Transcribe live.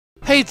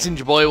Hey, it's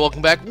Ninja Boy,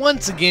 welcome back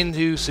once again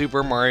to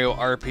Super Mario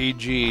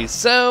RPG.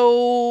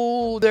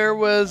 So, there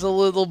was a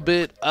little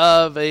bit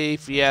of a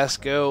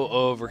fiasco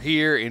over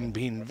here in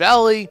Bean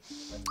Valley,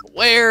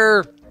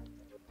 where,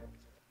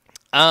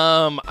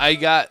 I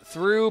got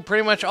through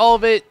pretty much all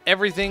of it,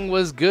 everything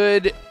was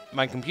good,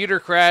 my computer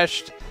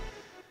crashed,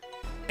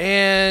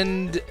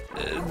 and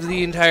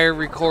the entire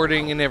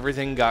recording and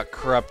everything got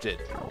corrupted.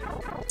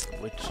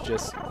 Which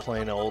just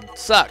plain old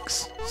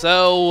sucks.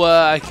 So,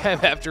 I kind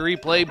of have to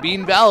replay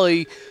Bean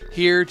Valley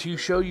here to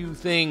show you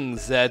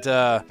things that,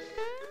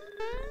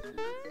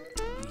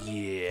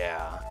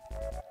 yeah.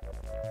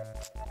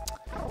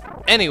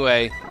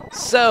 Anyway,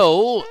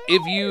 so,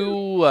 if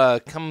you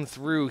come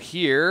through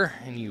here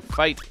and you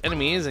fight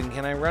enemies, and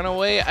can I run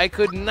away? I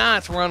could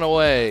not run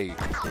away.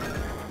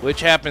 Which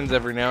happens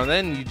every now and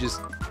then. You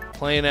just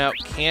plain out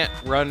can't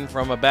run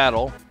from a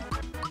battle.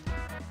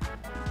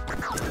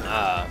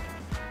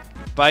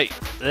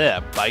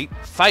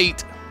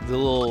 Fight the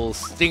little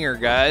stinger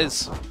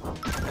guys,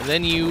 and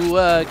then you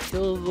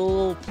kill the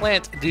little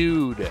plant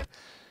dude.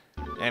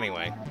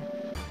 Anyway,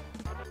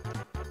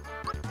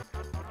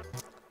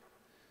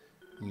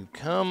 you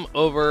come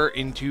over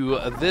into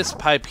this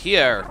pipe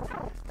here,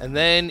 and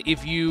then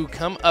if you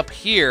come up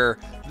here,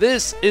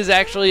 this is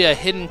actually a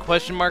hidden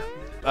question mark,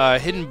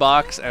 hidden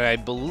box, and I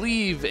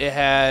believe it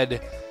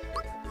had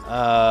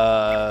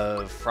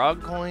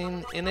frog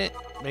coin in it.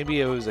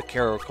 Maybe it was a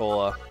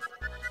Caracola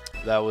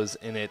that was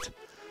in it.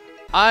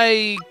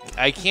 I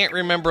can't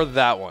remember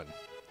that one.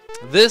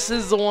 This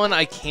is the one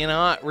I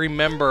cannot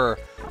remember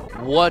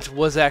what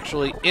was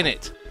actually in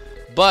it.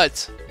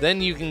 But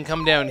then you can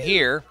come down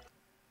here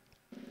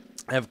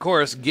and of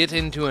course get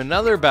into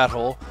another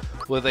battle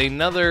with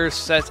another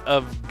set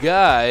of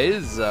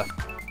guys. And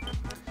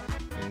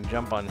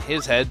jump on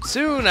his head.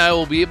 Soon I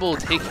will be able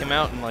to take him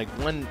out in like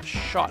one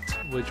shot,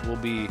 which will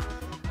be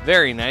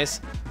very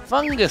nice.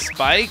 Fungus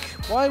Spike,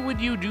 why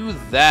would you do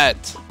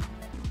that?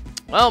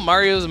 Well,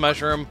 Mario's a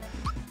mushroom,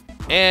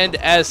 and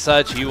as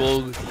such, he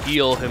will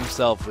heal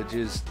himself, which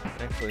is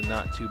actually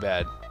not too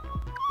bad.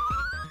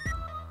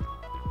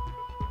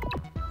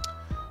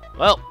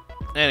 Well,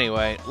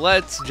 anyway,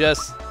 let's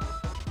just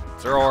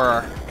throw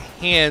our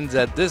hands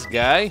at this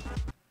guy,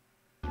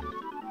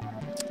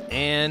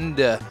 and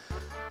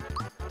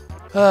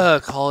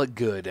call it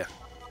good.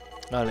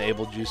 Not an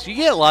Able Juice. You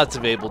get lots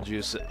of Able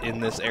Juice in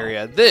this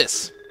area.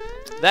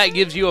 That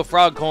gives you a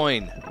frog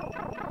coin.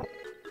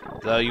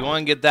 So you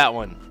want to get that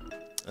one.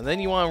 And then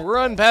you want to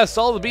run past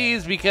all the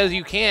bees because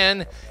you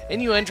can, and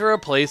you enter a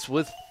place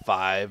with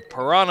 5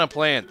 piranha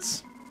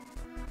plants.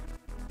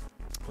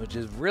 Which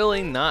is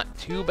really not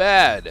too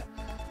bad.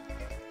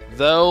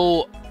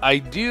 Though I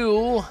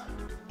do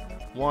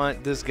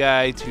want this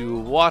guy to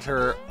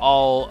water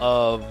all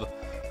of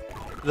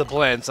the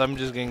plants. I'm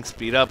just going to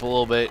speed up a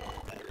little bit.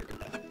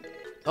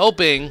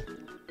 Hoping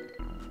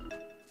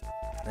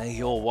that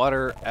he'll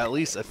water at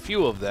least a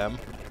few of them.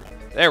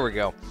 There we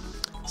go.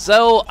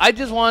 So, I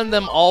just wanted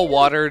them all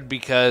watered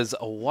because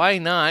why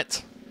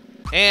not?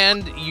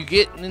 And you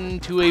get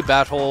into a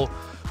battle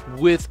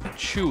with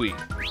Chewy.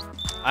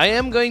 I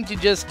am going to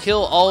just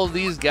kill all of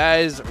these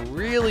guys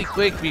really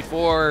quick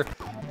before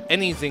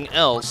anything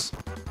else.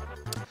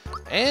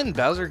 And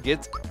Bowser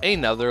gets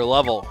another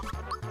level.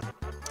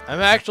 I've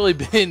actually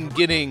been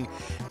getting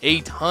a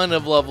ton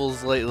of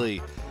levels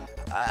lately.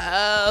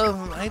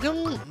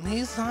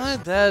 He's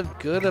not that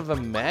good of a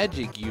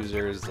magic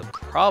user is the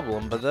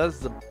problem, but that's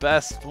the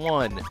best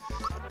one.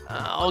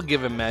 I'll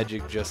give him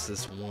magic just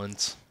this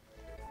once.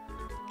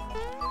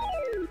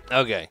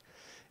 Okay,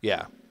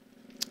 yeah.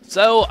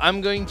 So, I'm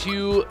going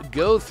to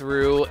go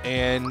through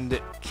and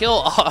kill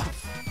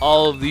off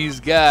all of these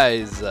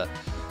guys.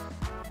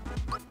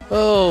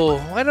 Oh,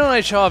 why don't I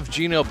show off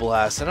Geno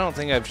Blast? I don't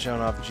think I've shown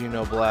off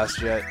Geno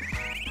Blast yet.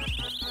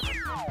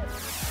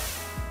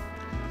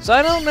 So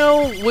I don't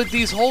know, with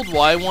these Hold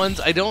Y ones,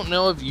 I don't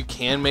know if you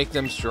can make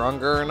them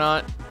stronger or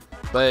not,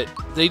 but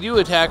they do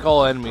attack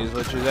all enemies,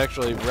 which is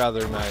actually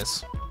rather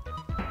nice.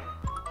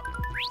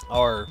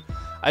 Or,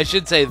 I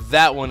should say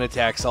that one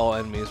attacks all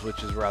enemies,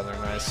 which is rather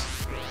nice.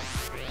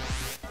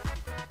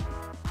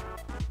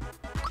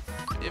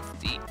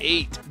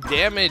 58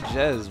 damage,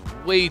 that is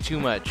way too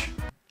much.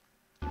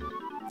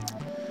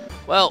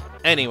 Well,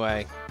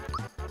 anyway.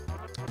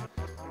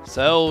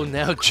 So,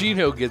 now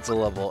Geno gets a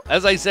level.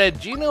 As I said,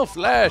 Geno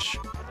Flash,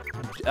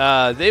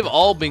 they've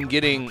all been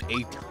getting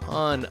a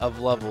ton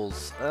of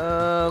levels.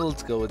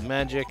 Let's go with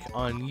magic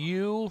on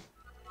you.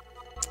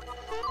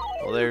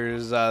 Well,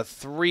 there's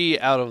 3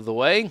 out of the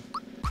way.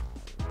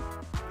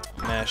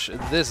 Mash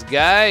this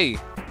guy.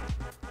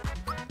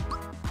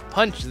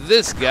 Punch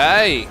this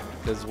guy,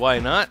 because why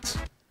not?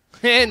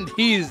 And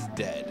he's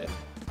dead.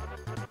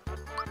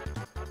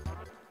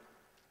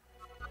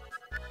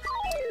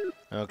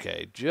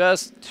 Okay,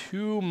 just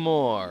 2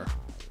 more.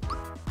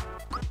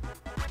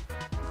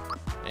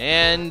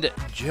 And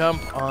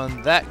jump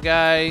on that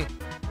guy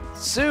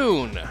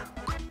soon.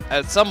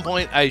 At some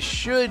point, I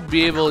should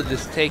be able to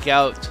just take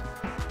out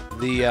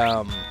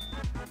the,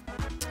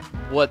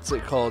 what's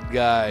it called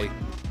guy?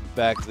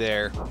 back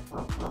there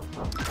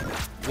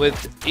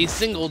with a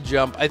single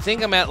jump. I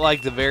think I'm at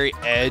like the very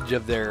edge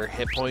of their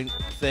hit point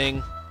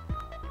thing.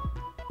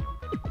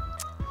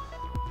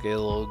 Okay, a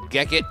little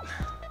Gekit.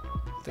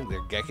 I think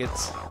they're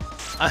Gekits.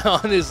 I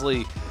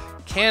honestly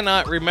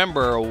cannot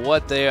remember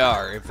what they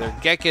are, if they're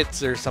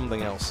Gekits or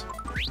something else.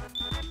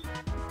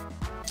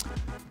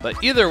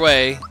 But either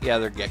way, yeah,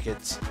 they're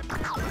Gekits.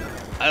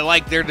 I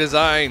like their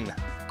design.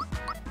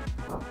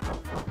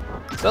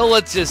 So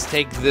let's just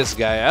take this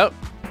guy out.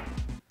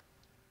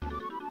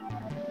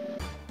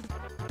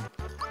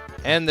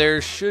 And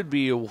there should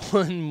be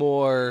one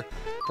more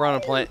Piranha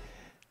Plant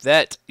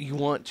that you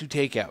want to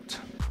take out.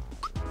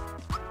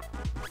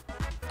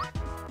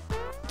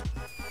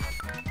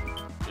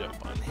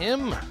 Jump on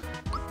him.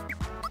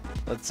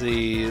 Let's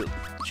see.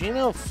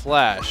 Geno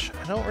Flash.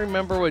 I don't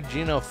remember what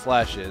Geno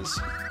Flash is.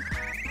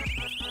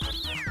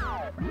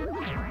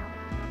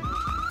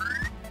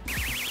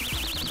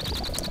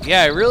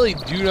 Yeah, I really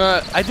do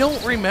not. I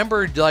don't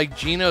remember like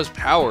Geno's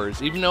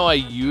powers, even though I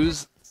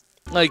use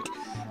like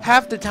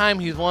half the time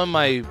he's one of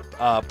my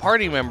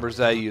party members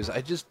that I use.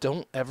 I just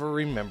don't ever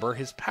remember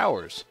his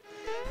powers.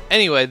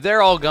 Anyway,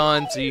 they're all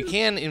gone, so you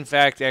can in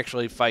fact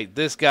actually fight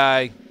this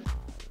guy.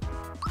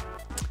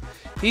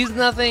 He's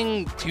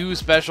nothing too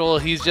special.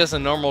 He's just a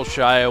normal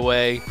shy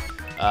away.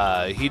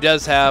 He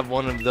does have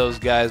one of those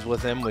guys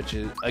with him, which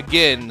is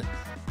again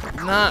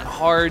not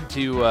hard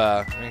to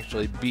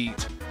actually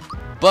beat.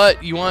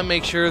 But you want to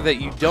make sure that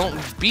you don't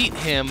beat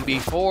him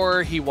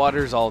before he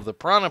waters all of the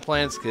Piranha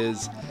Plants,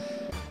 because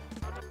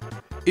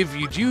if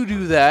you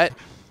do that,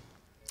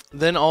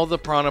 then all the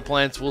Piranha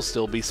Plants will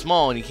still be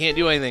small and you can't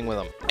do anything with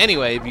them.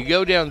 Anyway, if you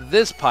go down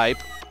this pipe,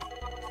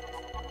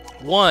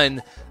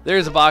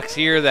 there's a box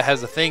here that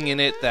has a thing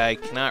in it that I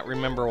cannot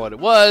remember what it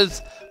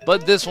was,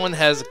 but this one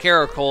has a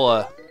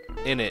Caracola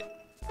in it.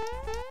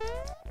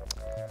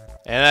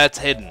 And that's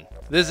hidden.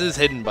 This is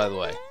hidden, by the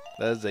way.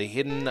 That is a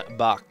hidden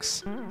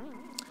box.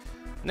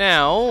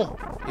 Now,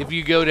 if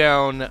you go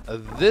down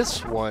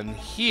this one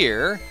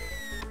here,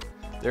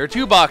 there are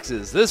two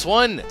boxes. This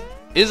one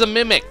is a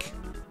Mimic.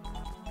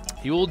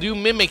 He will do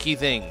mimicky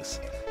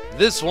things.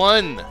 This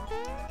one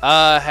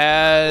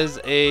has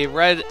a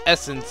red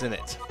essence in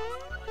it.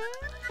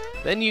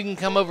 Then you can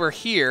come over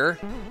here,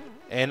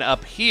 and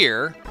up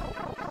here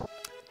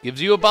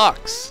gives you a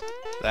box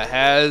that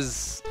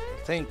has,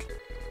 I think,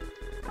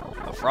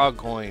 a frog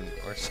coin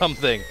or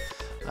something.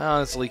 I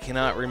honestly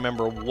cannot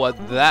remember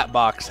what that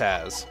box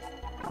has.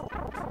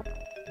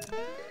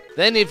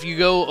 Then if you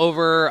go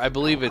over, I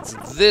believe it's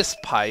this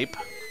pipe.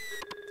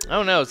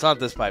 Oh no, it's not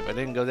this pipe. I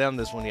didn't go down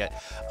this one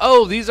yet.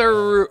 Oh, these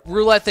are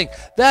roulette thing.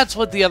 That's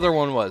what the other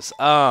one was.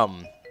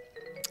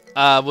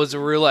 Was a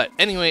roulette.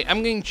 Anyway,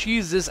 I'm going to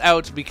choose this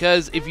out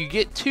because if you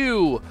get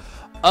two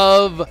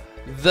of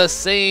the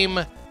same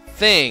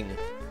thing,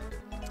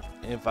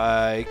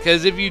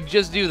 because if you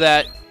just do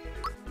that,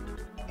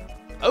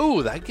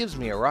 oh, that gives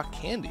me a rock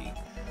candy.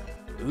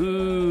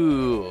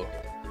 Ooh.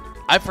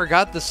 I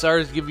forgot the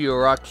stars give you a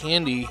rock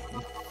candy.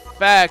 In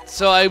fact,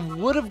 so I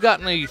would have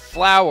gotten a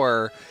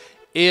flower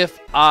if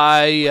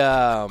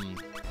I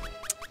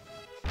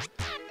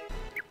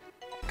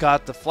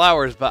got the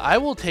flowers, but I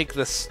will take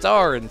the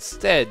star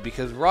instead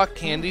because rock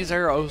candies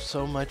are oh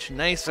so much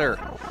nicer.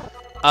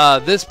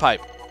 This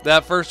pipe.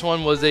 That first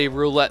one was a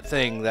roulette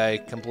thing that I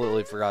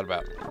completely forgot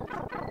about.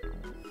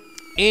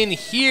 In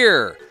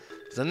here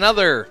is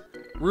another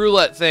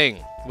roulette thing,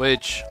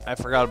 which I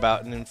forgot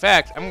about, and in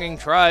fact, I'm going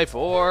to try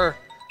for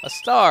a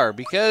star,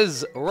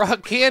 because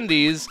rock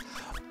candies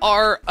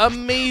are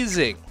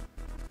amazing.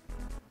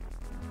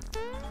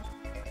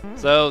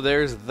 So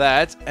there's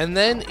that, and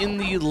then in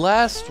the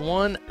last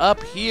one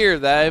up here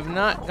that I have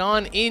not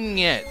gone in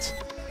yet,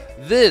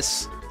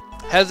 this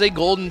has a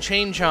golden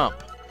chain chomp.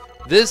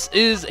 This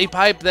is a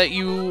pipe that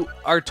you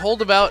are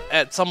told about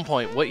at some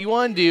point. What you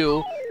want to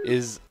do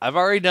is, I've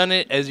already done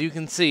it, as you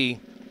can see.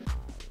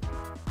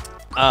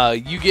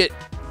 You get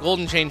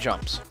golden chain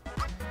chomps.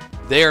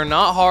 They are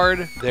not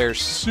hard. They're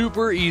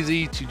super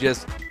easy to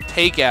just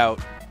take out.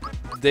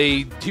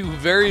 They do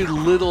very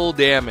little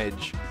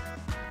damage,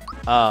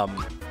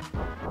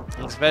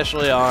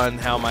 especially on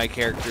how my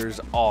characters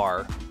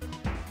are.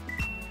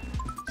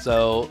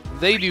 So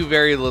they do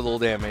very little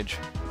damage.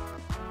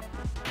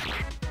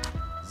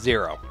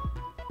 0.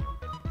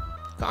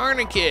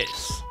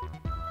 Carnicus.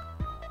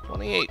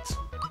 28.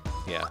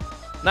 Yeah.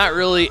 Not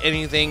really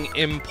anything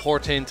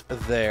important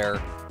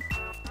there.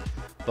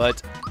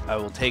 But I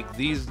will take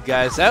these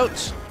guys out.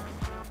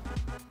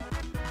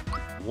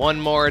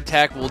 One more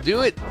attack will do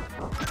it.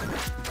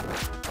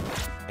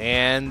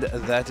 And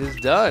that is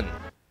done.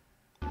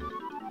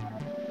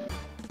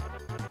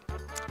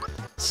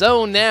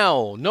 So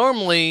now,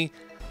 normally,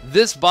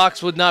 this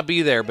box would not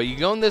be there, but you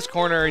go in this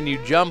corner and you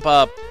jump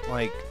up,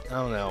 like, I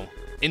don't know,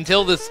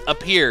 until this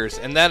appears,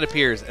 and that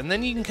appears, and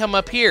then you can come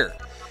up here.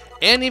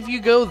 And if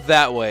you go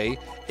that way,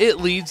 it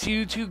leads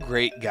you to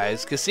Great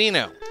Guys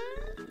Casino.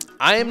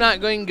 I am not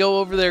going to go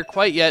over there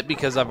quite yet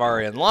because I've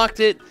already unlocked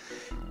it.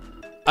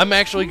 I'm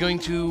actually going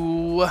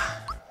to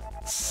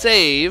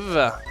save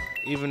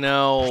Even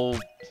though,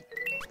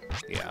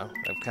 yeah,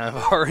 I've kind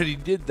of already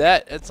did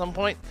that at some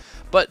point.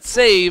 But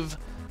save,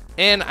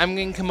 and I'm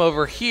going to come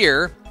over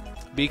here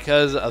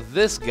because of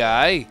this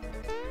guy.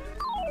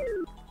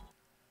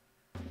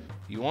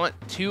 You want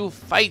to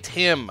fight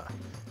him.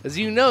 As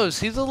you notice,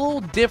 he's a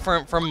little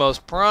different from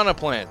most piranha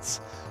plants.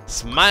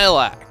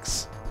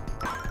 Smilax.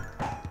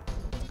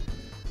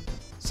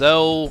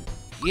 So,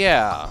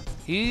 yeah,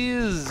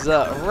 he's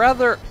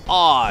rather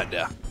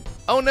odd.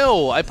 Oh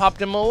no, I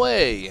popped him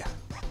away.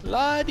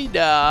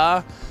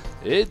 La-di-da.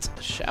 It's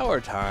shower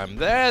time.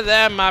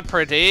 There, my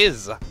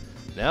pretties.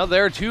 Now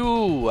there are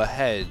 2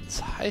 heads.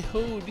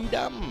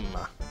 Hi-ho-dee-dum.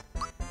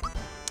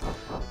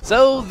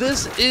 So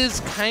this is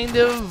kind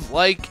of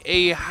like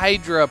a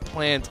Hydra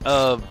plant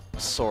of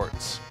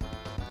sorts.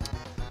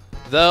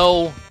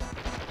 Though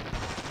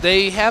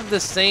they have the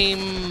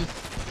same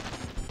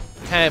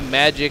kind of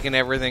magic and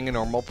everything a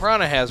normal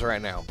piranha has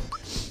right now.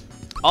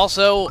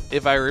 Also,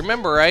 if I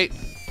remember right,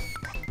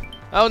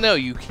 oh no,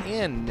 you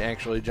can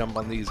actually jump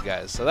on these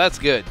guys, so that's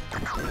good.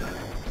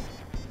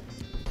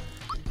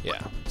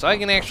 Yeah, so I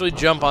can actually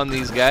jump on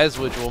these guys,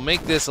 which will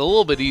make this a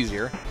little bit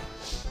easier.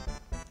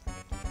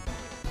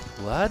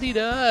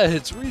 La-di-da,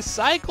 it's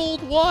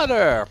recycled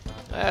water.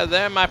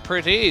 There, my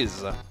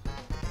pretties.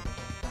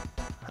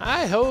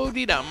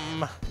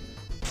 Hi-ho-dee-dum.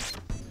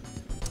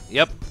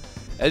 Yep,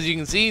 as you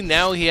can see,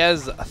 now he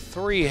has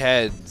 3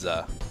 heads.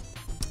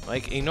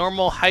 Like a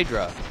normal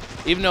Hydra.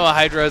 Even though a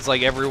Hydra is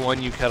like every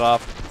one you cut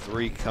off,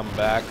 3 come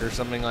back or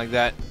something like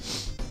that.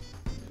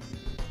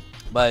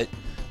 But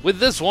with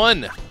this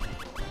one,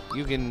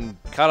 you can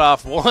cut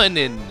off 1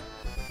 and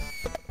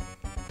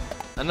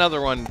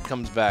another one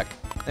comes back.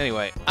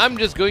 Anyway, I'm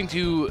just going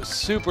to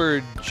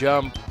super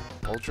jump,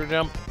 ultra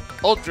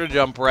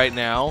jump right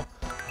now.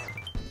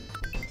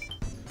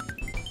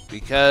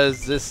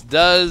 Because this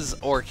does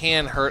or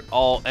can hurt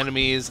all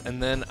enemies,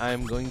 and then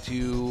I'm going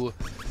to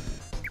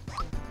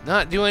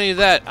not do any of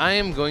that. I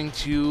am going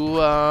to,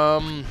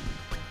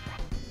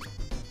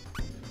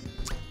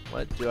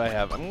 what do I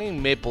have? I'm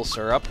getting maple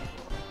syrup,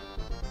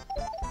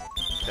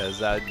 because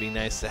that would be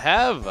nice to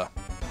have.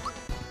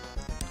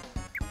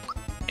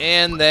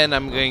 And then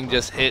I'm going to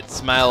just hit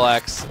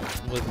Smilax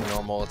with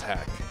normal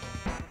attack.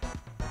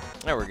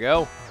 There we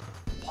go.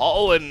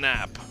 Pollen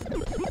Nap.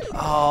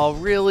 Oh,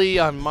 really?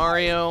 On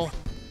Mario?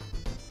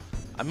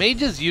 I may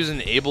just use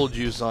an Able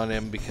Juice on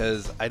him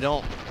because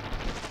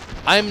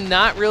I'm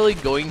not really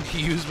going to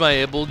use my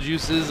Able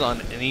Juices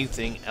on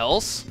anything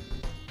else.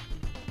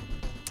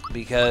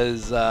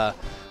 Because,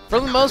 for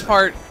the most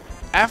part,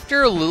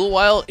 after a little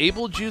while,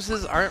 Able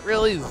Juices aren't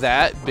really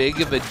that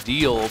big of a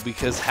deal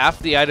because half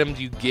the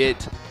items you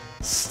get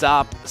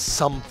stop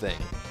something.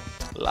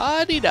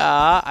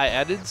 La-di-da, I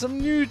added some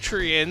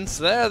nutrients.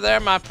 There,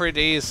 my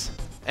pretties.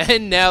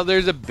 And now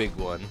there's a big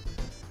one.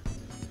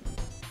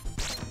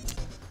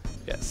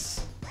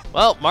 Yes.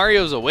 Well,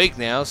 Mario's awake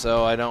now,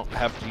 so I don't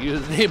have to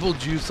use an Able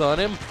Juice on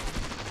him.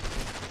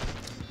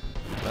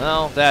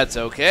 Well, that's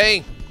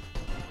okay.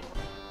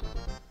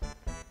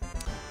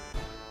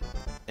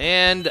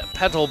 And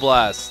Petal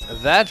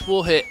Blast. That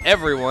will hit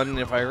everyone, and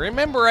if I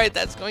remember right,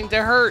 that's going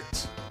to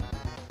hurt.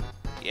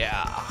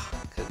 Yeah,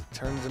 because it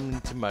turns them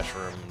into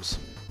mushrooms.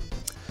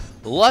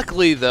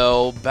 Luckily,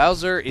 though,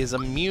 Bowser is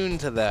immune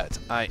to that.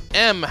 I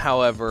am,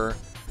 however,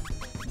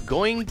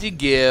 going to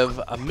give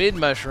a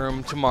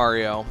mid-mushroom to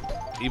Mario,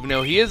 even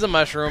though he is a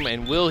mushroom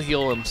and will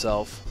heal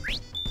himself.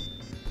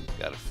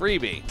 Got a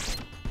freebie.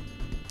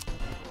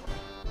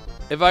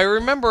 If I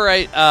remember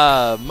right,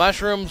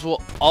 mushrooms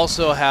will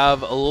also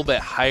have a little bit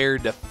higher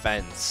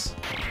defense.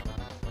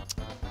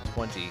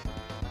 20.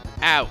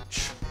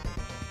 Ouch.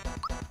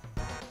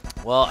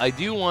 Well, I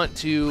do want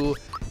to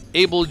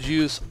Able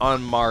Juice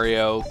on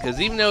Mario, because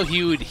even though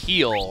he would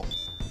heal,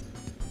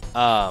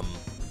 yeah,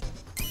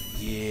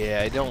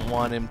 I don't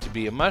want him to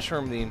be a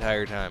mushroom the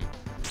entire time.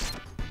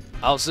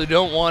 I also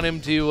don't want him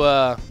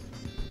to,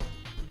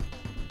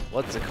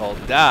 what's it called,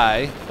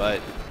 die, but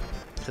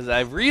because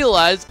I've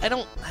realized I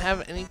don't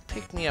have any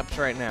pick-me-ups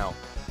right now.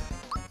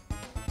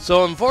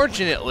 So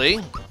unfortunately,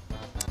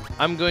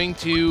 I'm going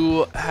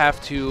to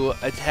have to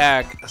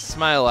attack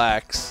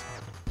Smilax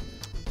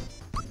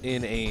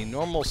in a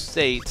normal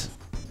state,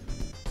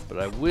 but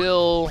I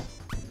will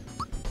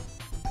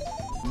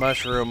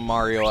mushroom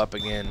Mario up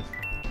again.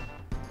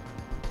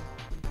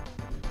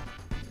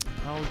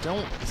 Oh,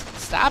 don't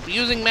stop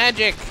using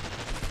magic!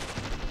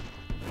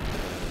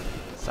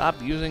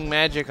 Stop using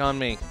magic on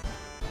me.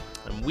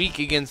 I'm weak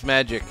against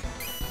magic.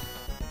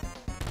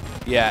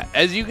 Yeah,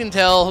 as you can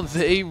tell,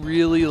 they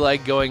really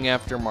like going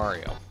after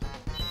Mario.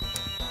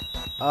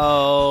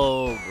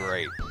 Oh,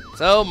 great.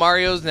 So,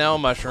 Mario's now a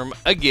mushroom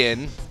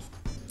again.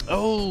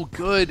 Oh,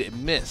 good, it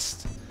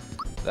missed.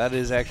 That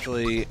is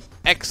actually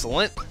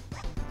excellent.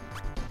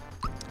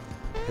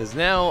 Because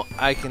now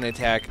I can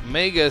attack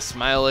Mega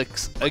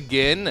Smilax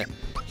again.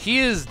 He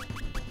is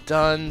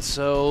done,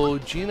 so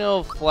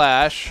Geno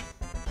Flash.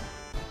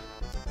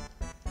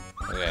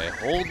 Okay,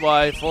 hold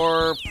Y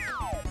for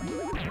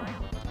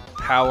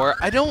power.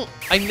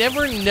 I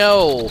never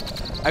know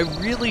I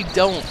really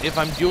don't if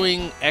I'm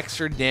doing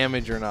extra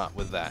damage or not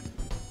with that.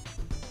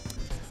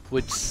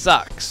 Which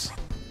sucks,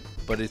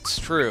 but it's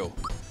true.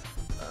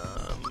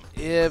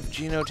 If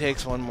Geno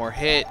takes one more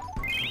hit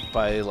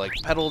by like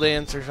Petal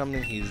Dance or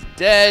something, he's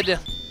dead.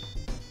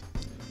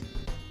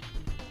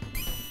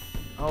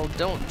 Oh,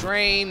 don't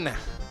drain.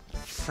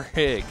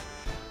 Frig.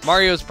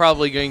 Mario's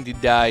probably going to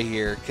die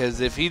here,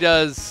 because if he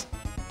does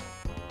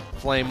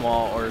Flame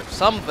Wall or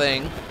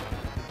something...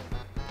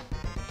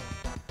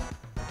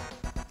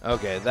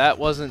 Okay, that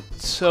wasn't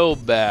so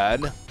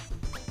bad.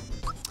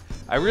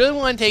 I really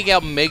want to take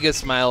out Mega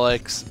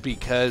Smilex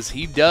because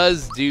he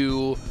does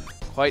do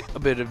quite a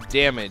bit of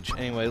damage.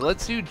 Anyway,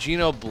 let's do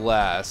Geno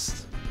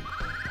Blast.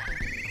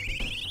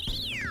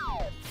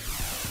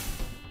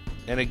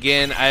 And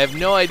again, I have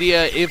no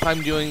idea if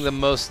I'm doing the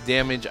most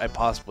damage I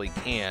possibly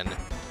can.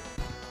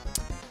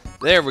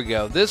 There we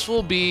go. This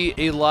will be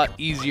a lot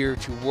easier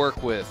to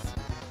work with.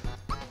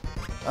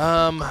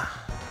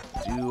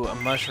 Do a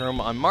mushroom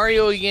on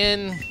Mario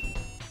again.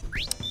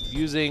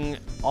 Using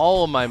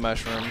all of my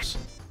mushrooms.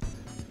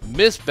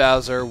 Miss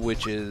Bowser,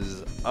 which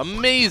is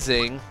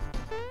amazing.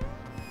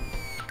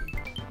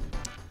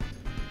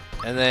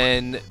 And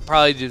then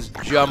probably just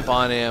jump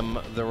on him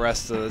the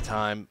rest of the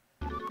time.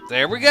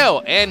 There we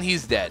go, and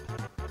he's dead.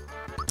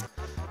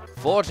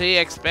 40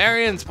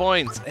 experience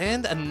points,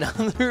 and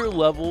another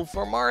level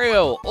for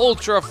Mario.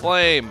 Ultra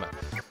Flame.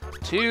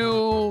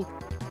 2,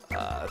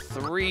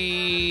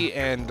 3,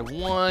 and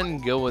 1.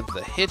 Go with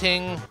the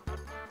hitting.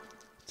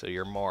 So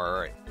you're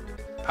more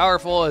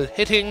powerful at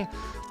hitting.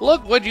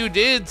 Look what you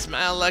did,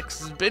 Smilex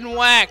has been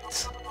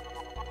whacked.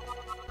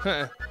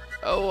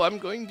 Oh, I'm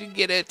going to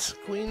get it.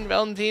 Queen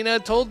Valentina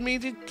told me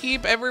to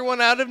keep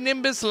everyone out of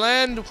Nimbus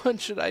Land. What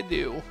should I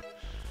do?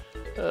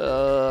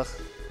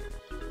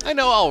 I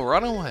know I'll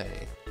run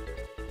away.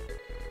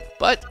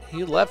 But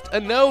he left a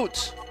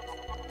note.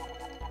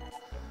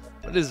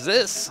 What is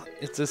this?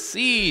 It's a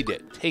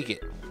seed. Take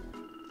it.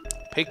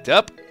 Picked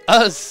up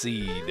a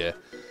seed.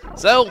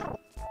 So,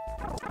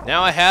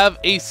 now I have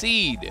a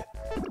seed.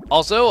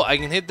 Also, I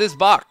can hit this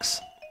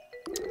box.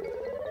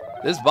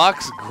 This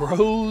box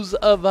grows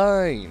a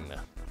vine.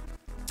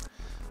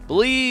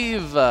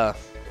 Believe...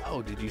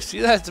 oh, did you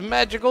see that? It's a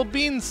magical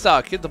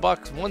beanstalk. Hit the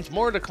box once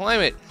more to climb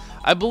it.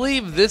 I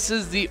believe this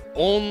is the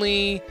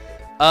only,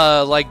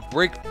 like,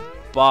 brick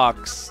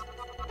box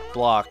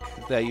block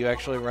that you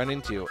actually run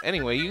into.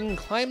 Anyway, you can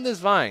climb this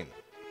vine.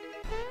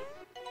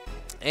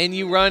 And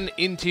you run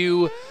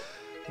into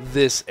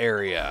this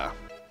area.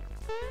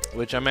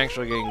 Which I'm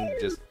actually going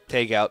to just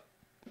take out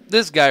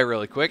this guy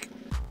really quick.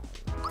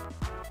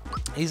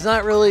 He's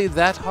not really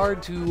that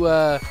hard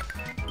to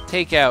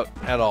take out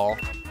at all.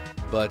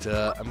 But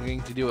I'm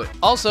going to do it.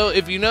 Also,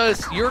 if you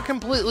notice, you're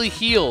completely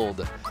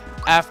healed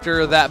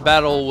after that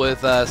battle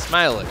with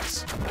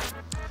Smilex.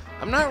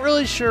 I'm not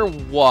really sure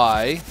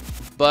why,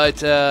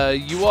 but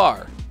you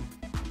are.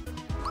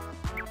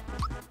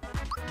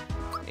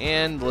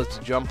 And let's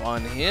jump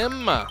on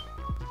him.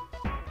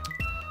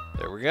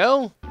 There we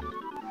go.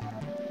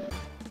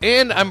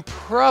 And I'm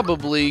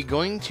probably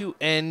going to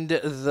end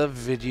the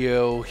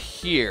video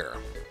here.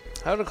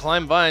 How to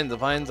climb vines. The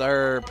vines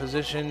are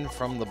positioned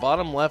from the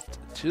bottom left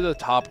to the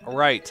top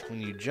right. When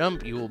you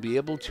jump, you will be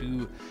able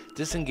to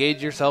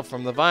disengage yourself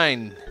from the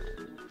vine.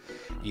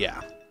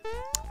 Yeah.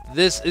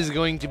 This is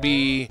going to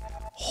be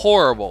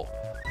horrible.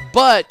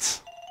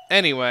 But,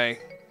 anyway,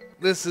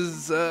 this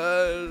is,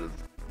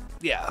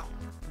 yeah.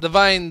 The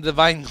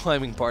vine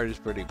climbing part is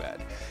pretty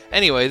bad.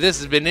 Anyway, this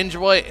has been Ninja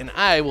Boy, and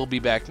I will be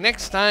back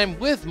next time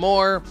with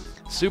more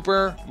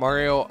Super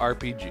Mario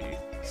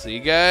RPG. See you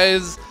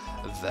guys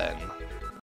then.